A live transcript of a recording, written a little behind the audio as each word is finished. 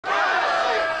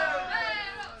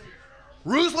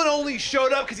Ruslan only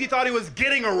showed up because he thought he was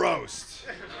getting a roast.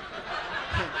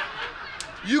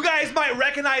 You guys might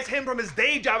recognize him from his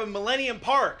day job in Millennium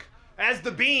Park as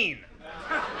the Bean.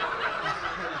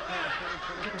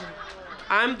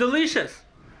 I'm delicious.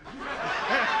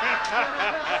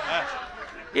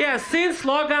 Yeah, since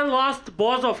Logan lost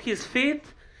both of his feet,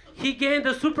 he gained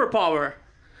a superpower.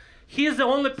 He is the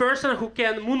only person who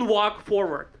can moonwalk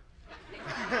forward.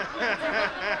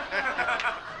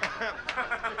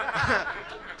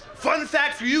 Fun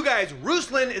fact for you guys,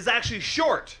 Ruslan is actually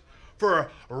short for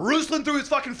Ruslan through his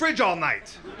fucking fridge all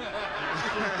night.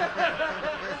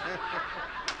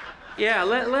 Yeah,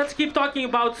 let's keep talking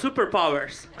about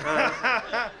superpowers.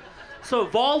 So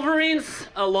Wolverine's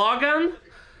Logan,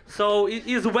 so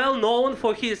is well known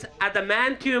for his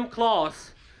adamantium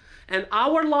claws. And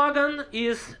our Logan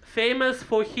is famous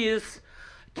for his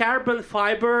carbon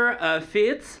fiber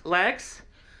feet, legs,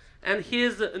 and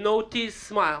his no-teeth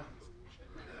smile.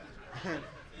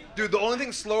 Dude, the only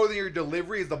thing slower than your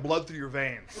delivery is the blood through your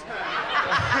veins.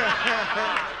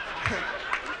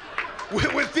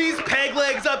 With these peg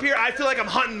legs up here, I feel like I'm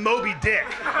hunting Moby Dick.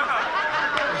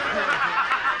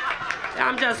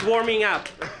 I'm just warming up.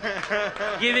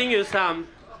 Giving you some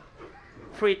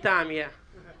free time, yeah.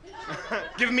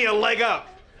 Giving me a leg up.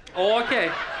 Oh, okay.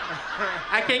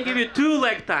 I can give you 2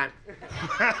 leg time.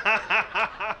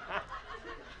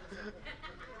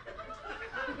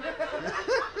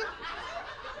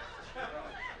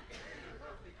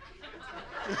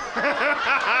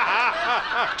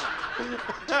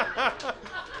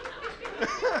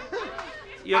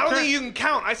 I don't think you can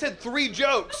count. I said 3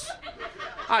 jokes.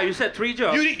 Ah, you said 3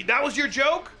 jokes. That was your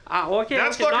joke? Ah, okay.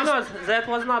 That's Okay. No, that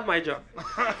was not my joke.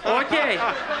 Okay.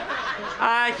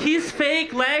 His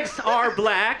fake legs are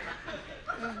black,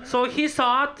 so he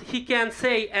thought he can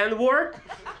say N-word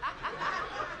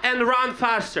and run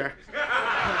faster.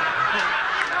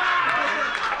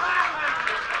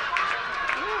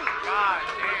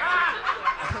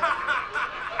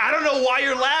 I don't know why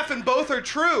you're laughing. Both are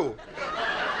true.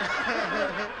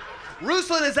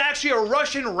 Ruslan is actually a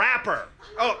Russian rapper.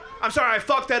 Oh, I'm sorry, I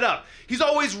fucked that up. He's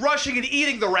always rushing and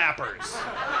eating the rappers.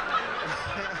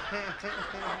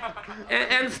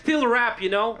 And still rap, you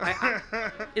know?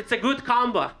 It's a good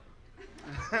combo.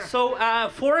 So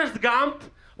Forrest Gump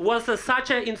was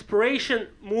such an inspiration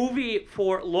movie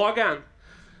for Logan.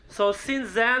 So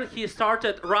since then, he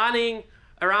started running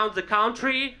around the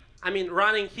country.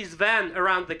 Running his van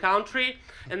around the country.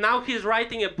 And now he's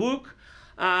writing a book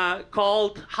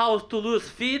called How to Lose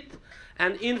Feet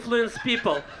and Influence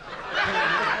People.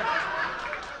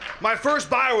 My first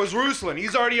buyer was Ruslan.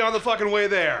 He's already on the fucking way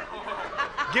there.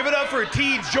 Give it up for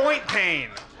T joint pain.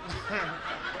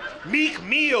 Meek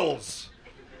Meals.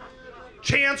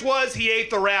 Chance was he ate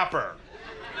the rapper.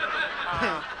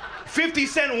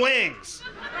 50-cent wings.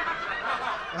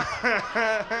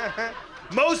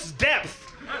 Most depth.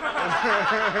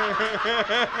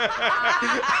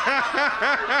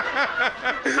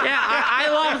 Yeah, I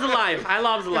love the life. I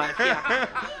love the life, yeah.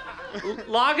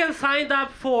 Logan signed up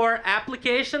for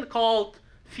application called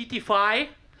Feetify,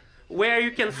 where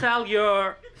you can sell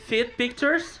your feet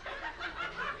pictures.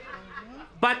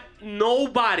 But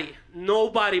nobody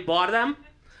bought them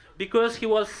because he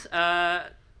was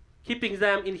keeping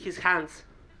them in his hands.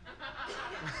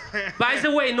 By the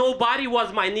way, nobody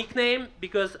was my nickname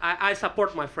because I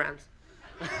support my friends.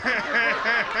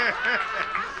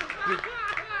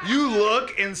 You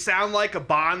look and sound like a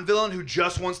Bond villain who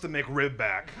just wants to make rib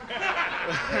back.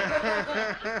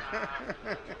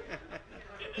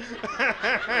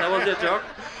 That was your joke?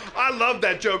 I love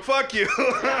that joke. Fuck you.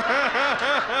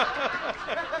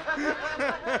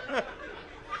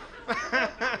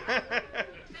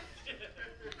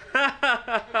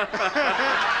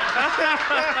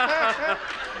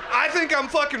 I think I'm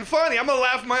fucking funny. I'm gonna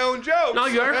laugh at my own jokes. No,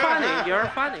 you're funny. You're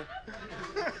funny.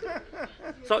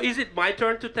 So is it my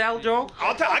turn to tell joke?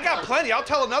 I got plenty. I'll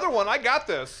tell another one. I got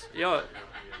this. Yo, it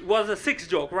was a 6th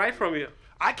joke, right, from you?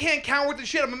 I can't count with the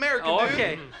shit. I'm American, dude.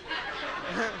 Okay.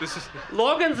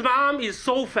 Logan's mom is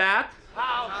so fat.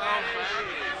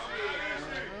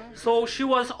 So she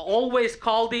was always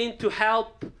called in to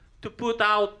help to put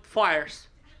out fires.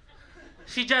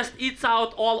 She just eats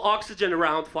out all oxygen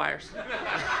around fires.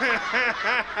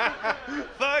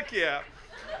 Fuck yeah.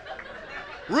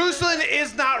 Ruslan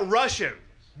is not Russian,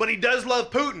 but he does love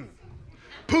Putin.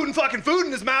 Putin fucking food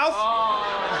in his mouth.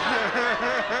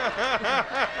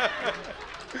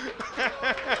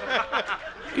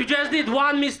 You just did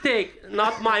one mistake,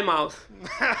 not my mouth.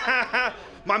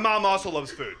 My mom also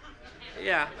loves food.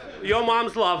 Yeah, your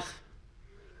mom's loves.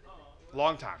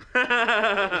 Long time.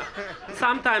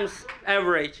 Sometimes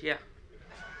average, yeah.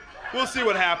 We'll see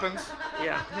what happens.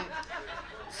 Yeah.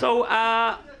 So,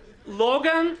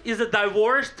 Logan is a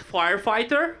divorced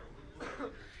firefighter.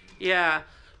 Yeah.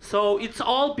 So it's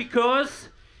all because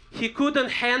he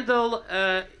couldn't handle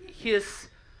his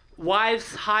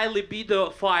wife's high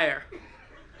libido fire.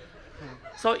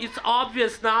 So it's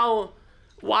obvious now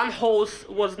one hose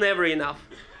was never enough.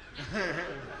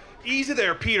 Easy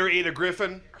there, Peter Ada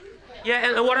Griffin. Yeah,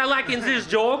 and what I like in this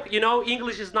joke, you know,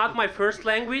 English is not my first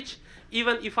language.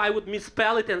 Even if I would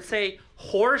misspell it and say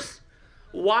horse,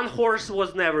 one horse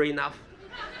was never enough.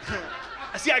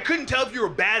 See, I couldn't tell if you were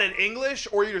bad at English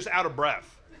or you're just out of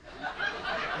breath.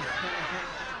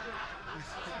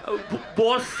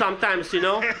 Both sometimes, you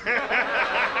know.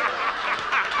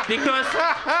 because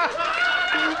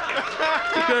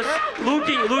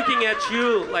looking at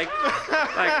you like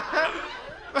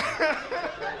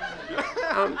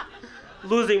I'm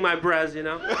losing my breath, you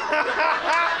know.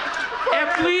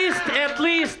 At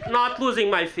least not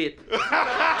losing my feet. Give it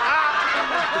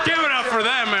up for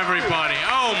them, everybody.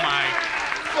 Oh my.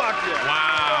 Fuck yeah.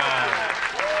 Wow.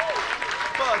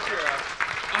 Fuck yeah.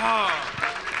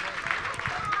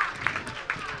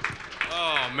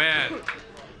 Oh man.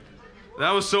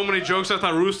 That was so many jokes, I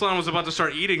thought Ruslan was about to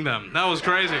start eating them. That was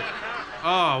crazy.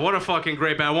 Oh, what a fucking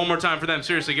great band. One more time for them.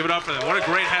 Seriously, give it up for them. What a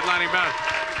great headlining band.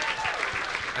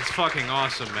 That's fucking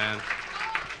awesome, man.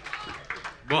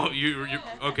 Well, you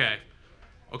okay.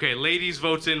 Okay, ladies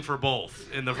votes in for both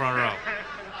in the front row.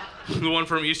 The one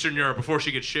from Eastern Europe before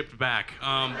she gets shipped back.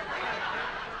 I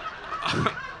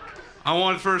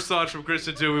want first thoughts from Chris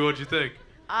and Toomey. What'd you think?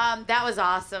 That was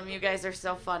awesome. You guys are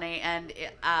so funny, and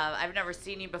I've never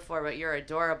seen you before, but you're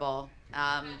adorable.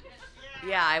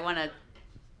 Yeah, I want to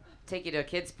take you to a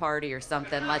kid's party or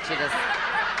something. Let you just.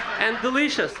 And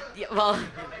delicious. Yeah, well,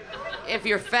 if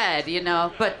you're fed, you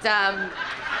know. But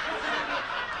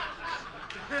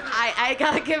I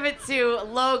gotta give it to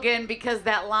Logan because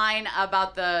that line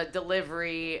about the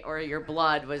delivery or your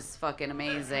blood was fucking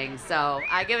amazing. So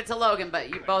I give it to Logan, but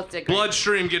you both did great.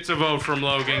 Bloodstream gets a vote from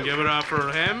Logan. Give it up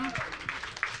for him.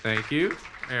 Thank you.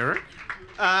 Eric?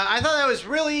 I thought that was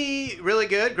really, really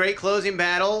good. Great closing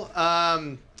battle.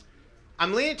 I'm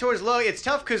leaning towards Logan. It's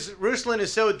tough because Ruslan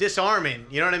is so disarming.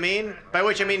 You know what I mean? By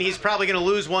which I mean he's probably going to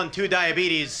lose 1-2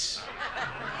 diabetes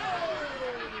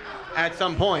at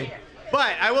some point.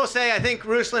 But I will say I think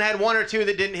Ruslan had 1 or 2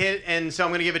 that didn't hit, and so I'm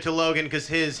going to give it to Logan because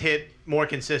his hit more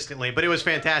consistently. But it was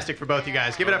fantastic for both you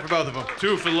guys. Give it up for both of them.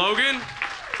 2 for Logan.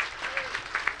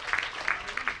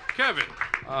 Kevin.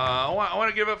 I want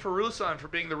to give it for Ruslan for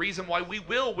being the reason why we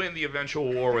will win the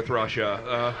eventual war with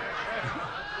Russia.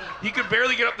 He could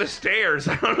barely get up the stairs.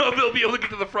 I don't know if he'll be able to get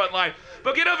to the front line.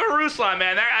 But get up for Ruslan,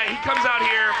 man. He comes out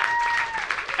here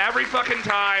every fucking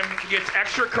time. He gets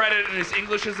extra credit in his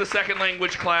English as a second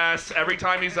language class. Every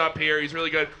time he's up here, he's really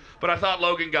good. But I thought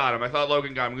Logan got him. I'm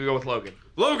going to go with Logan.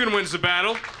 Logan wins the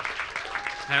battle.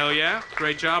 Hell yeah.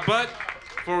 Great job, bud.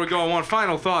 Before we go, I want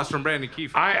final thoughts from Brandon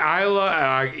Kiefer.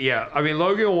 Yeah. I mean,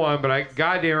 Logan won, but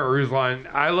goddamn it, Ruslan.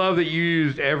 I love that you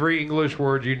used every English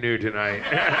word you knew tonight.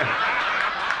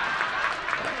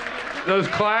 Those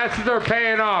classes are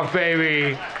paying off,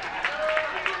 baby.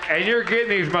 And you're getting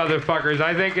these motherfuckers.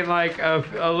 I think in like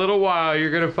a little while, you're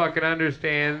going to fucking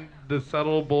understand the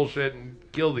subtle bullshit and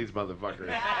kill these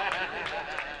motherfuckers.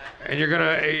 And you're going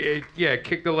to,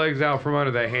 kick the legs out from under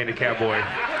that handicap boy.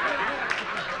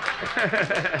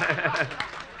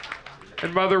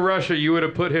 And Mother Russia, you would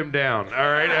have put him down.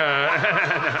 All right?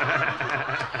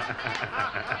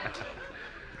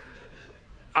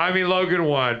 I mean, Logan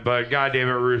won, but goddamn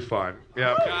it, Ruslan.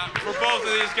 Yep. For both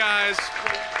of these guys.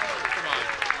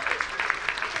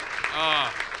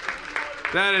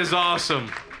 That is awesome.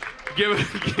 Give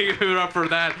it up for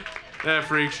that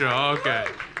freak show. Okay.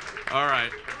 All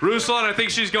right. Ruslan, I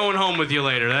think she's going home with you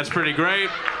later. That's pretty great.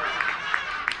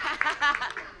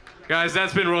 Guys,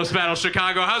 that's been Roast Battle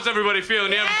Chicago. How's everybody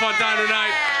feeling? You having a fun time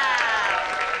tonight?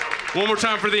 One more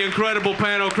time for the incredible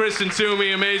panel. Chris and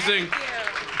Toomey, amazing.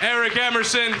 Eric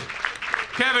Emerson,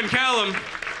 Kevin Kellum,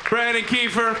 Brandon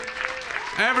Kiefer.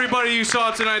 Everybody you saw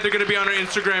tonight, they're going to be on our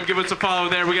Instagram. Give us a follow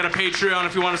there. We got a Patreon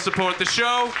if you want to support the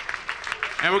show.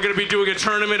 And we're going to be doing a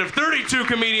tournament of 32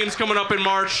 comedians coming up in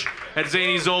March at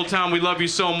Zanies Old Town. We love you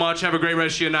so much. Have a great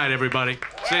rest of your night, everybody.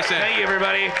 Stay safe. Thank you,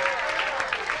 everybody.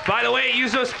 By the way,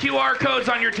 use those QR codes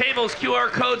on your tables. QR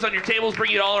codes on your tables bring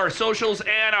you to all our socials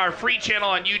and our free channel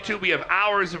on YouTube. We have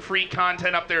hours of free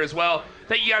content up there as well.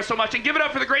 Thank you guys so much. And give it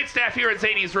up for the great staff here at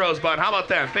Zanies Rosebud. How about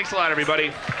them? Thanks a lot,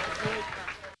 everybody.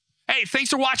 Hey, Hey,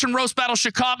 thanks for watching Roast Battle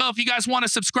Chicago. If you guys want to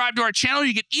subscribe to our channel,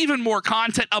 you get even more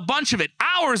content, a bunch of it,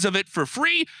 hours of it for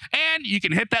free. And you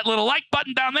can hit that little like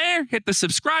button down there, hit the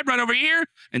subscribe right over here,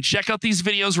 and check out these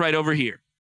videos right over here.